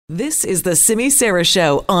This is the Simi Sara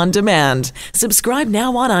Show on demand. Subscribe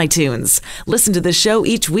now on iTunes. Listen to the show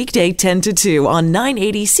each weekday 10 to 2 on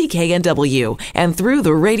 980 CKNW and through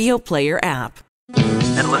the Radio Player app.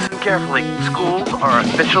 And listen carefully. Schools are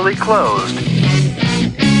officially closed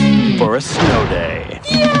for a snow day.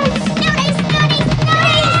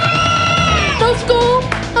 No school,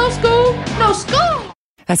 no school, no school.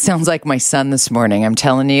 That sounds like my son this morning. I'm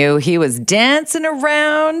telling you, he was dancing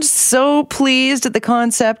around, so pleased at the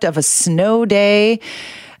concept of a snow day.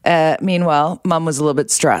 Meanwhile, Mom was a little bit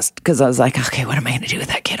stressed because I was like, okay, what am I going to do with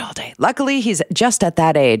that kid all day? Luckily, he's just at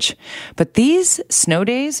that age. But these snow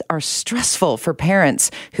days are stressful for parents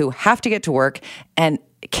who have to get to work and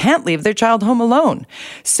can't leave their child home alone.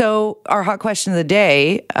 So our hot question of the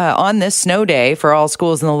day on this snow day for all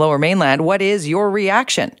schools in the Lower Mainland, what is your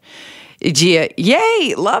reaction? Do you,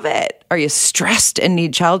 yay, love it? Are you stressed and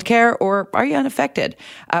need childcare, or are you unaffected?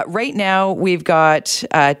 Right now, we've got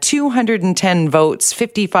 210 votes.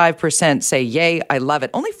 55% say, yay, I love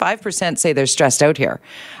it. Only 5% say they're stressed out here.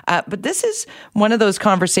 But this is one of those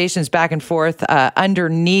conversations back and forth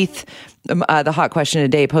underneath the hot question of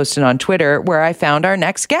the day posted on Twitter, where I found our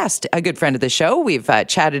next guest, a good friend of the show. We've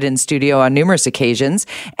chatted in studio on numerous occasions.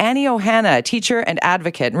 Annie Ohana, a teacher and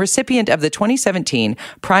advocate and recipient of the 2017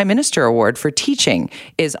 Prime Minister Award for Teaching,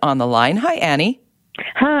 is on the line. Hi, Annie.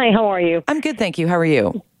 Hi, how are you? I'm good, thank you. How are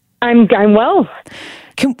you? I'm well.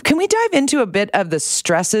 Can we dive into a bit of the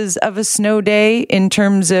stresses of a snow day in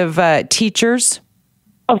terms of teachers?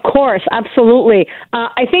 Of course, absolutely.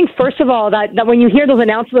 I think, first of all, that when you hear those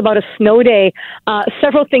announcements about a snow day,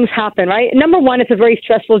 several things happen, right? Number one, it's a very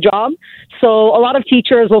stressful job. So a lot of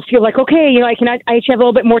teachers will feel like, okay, I actually have a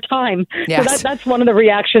little bit more time. Yes. So that's one of the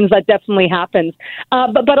reactions that definitely happens.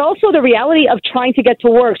 But also the reality of trying to get to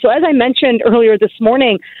work. So as I mentioned earlier this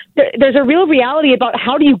morning, there's a real reality about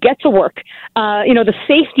how do you get to work? The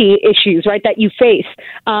safety issues, right, that you face.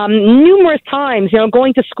 Numerous times,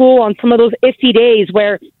 going to school on some of those iffy days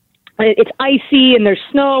where it's icy and there's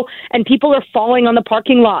snow and people are falling on the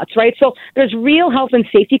parking lots, right? So there's real health and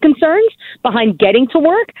safety concerns behind getting to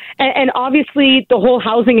work. And obviously the whole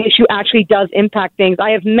housing issue actually does impact things. I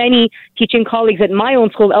have many teaching colleagues at my own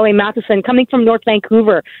school, L.A. Matheson, coming from North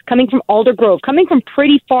Vancouver, coming from Aldergrove, coming from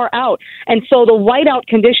pretty far out. And so the whiteout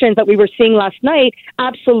conditions that we were seeing last night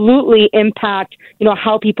absolutely impact,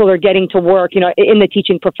 how people are getting to work, in the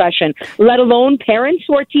teaching profession, let alone parents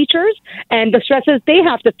who are teachers and the stresses they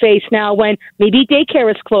have to face now when maybe daycare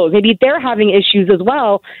is closed, maybe they're having issues as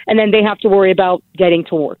well, and then they have to worry about getting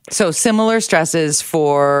to work. So similar stresses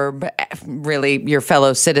for really your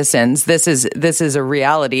fellow citizens. This is a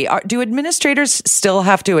reality. Do administrators still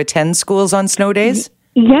have to attend schools on snow days?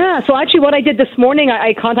 Yeah. So actually what I did this morning,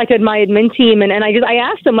 I contacted my admin team and I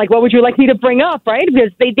asked them, what would you like me to bring up, right?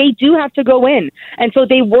 Because they do have to go in. And so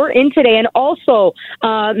they were in today. And also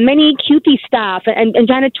many QP staff and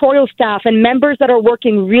janitorial staff and members that are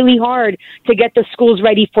working really hard to get the schools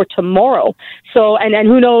ready for tomorrow. So, and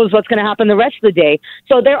who knows what's going to happen the rest of the day.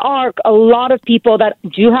 So there are a lot of people that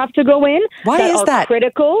do have to go in. Why is that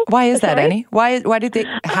critical? Why is that, Annie? Why do they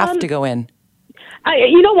have to go in?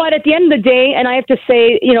 You know what? At the end of the day, and I have to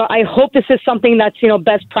say, I hope this is something that's,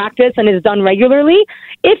 best practice and is done regularly.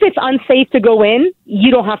 If it's unsafe to go in,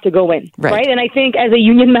 you don't have to go in, right? And I think as a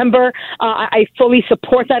union member, I fully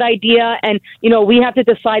support that idea. And, we have to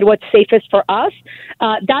decide what's safest for us.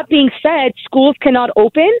 That being said, schools cannot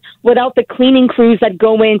open without the cleaning crews that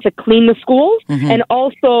go in to clean the schools and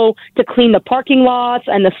also to clean the parking lots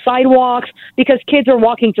and the sidewalks because kids are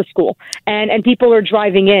walking to school and people are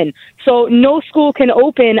driving in. So no school can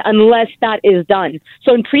open unless that is done.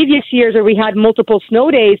 So in previous years where we had multiple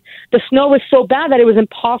snow days, the snow was so bad that it was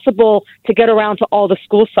impossible to get around to all the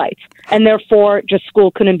school sites, and therefore just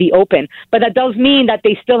school couldn't be open. But that does mean that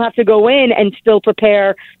they still have to go in and still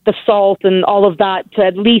prepare the salt and all of that to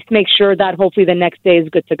at least make sure that hopefully the next day is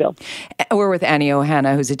good to go. We're with Annie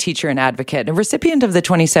Ohana, who's a teacher and advocate, a recipient of the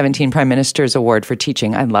 2017 Prime Minister's Award for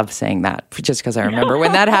Teaching. I love saying that just because I remember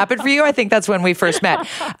when that happened for you. I think that's when we first met.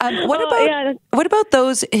 What about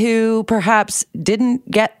those who perhaps didn't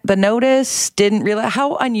get the notice, didn't realize?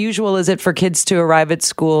 How unusual is it for kids to arrive at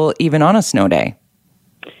school even on a snow day?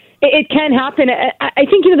 It can happen. I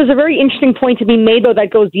think, there's a very interesting point to be made, though,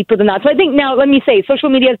 that goes deeper than that. So I think now, let me say, social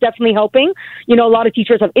media is definitely helping. A lot of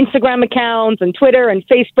teachers have Instagram accounts and Twitter and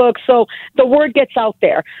Facebook. So the word gets out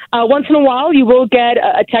there. Once in a while, you will get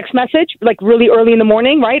a text message, like really early in the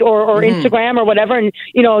morning, right? Or Instagram or whatever. And,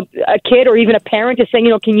 a kid or even a parent is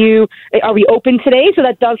saying, are we open today? So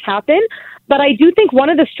that does happen. But I do think one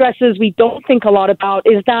of the stresses we don't think a lot about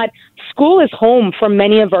is that school is home for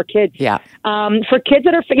many of our kids. Yeah. For kids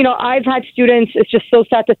that are, I've had students, it's just so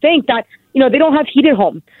sad to think that, they don't have heat at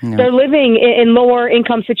home. No. They're living in lower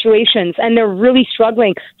income situations and they're really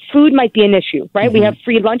struggling. Food might be an issue, right? Mm-hmm. We have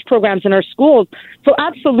free lunch programs in our schools. So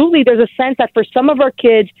absolutely, there's a sense that for some of our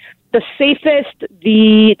kids, the safest,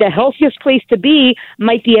 the healthiest place to be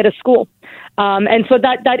might be at a school. And so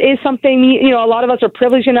that is something, a lot of us are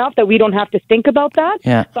privileged enough that we don't have to think about that.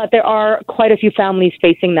 Yeah. But there are quite a few families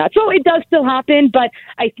facing that. So it does still happen, but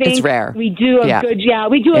I think it's rare. We do a good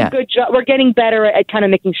job. We're getting better at kind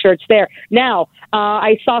of making sure it's there. Now,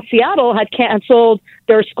 I saw Seattle had canceled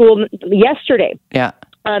their school yesterday. Yeah.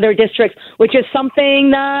 Their districts, which is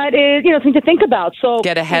something that is, something to think about. So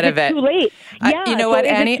get ahead of it. Too late. Yeah. You know what,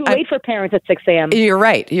 Annie? It's too late for parents at 6 a.m. You're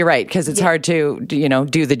right, because it's hard to,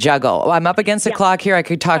 do the juggle. I'm up against the clock here. I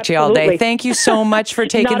could talk to you all day. Thank you so much for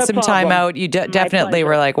taking some time out. You definitely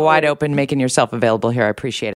were wide open, making yourself available here. I appreciate it.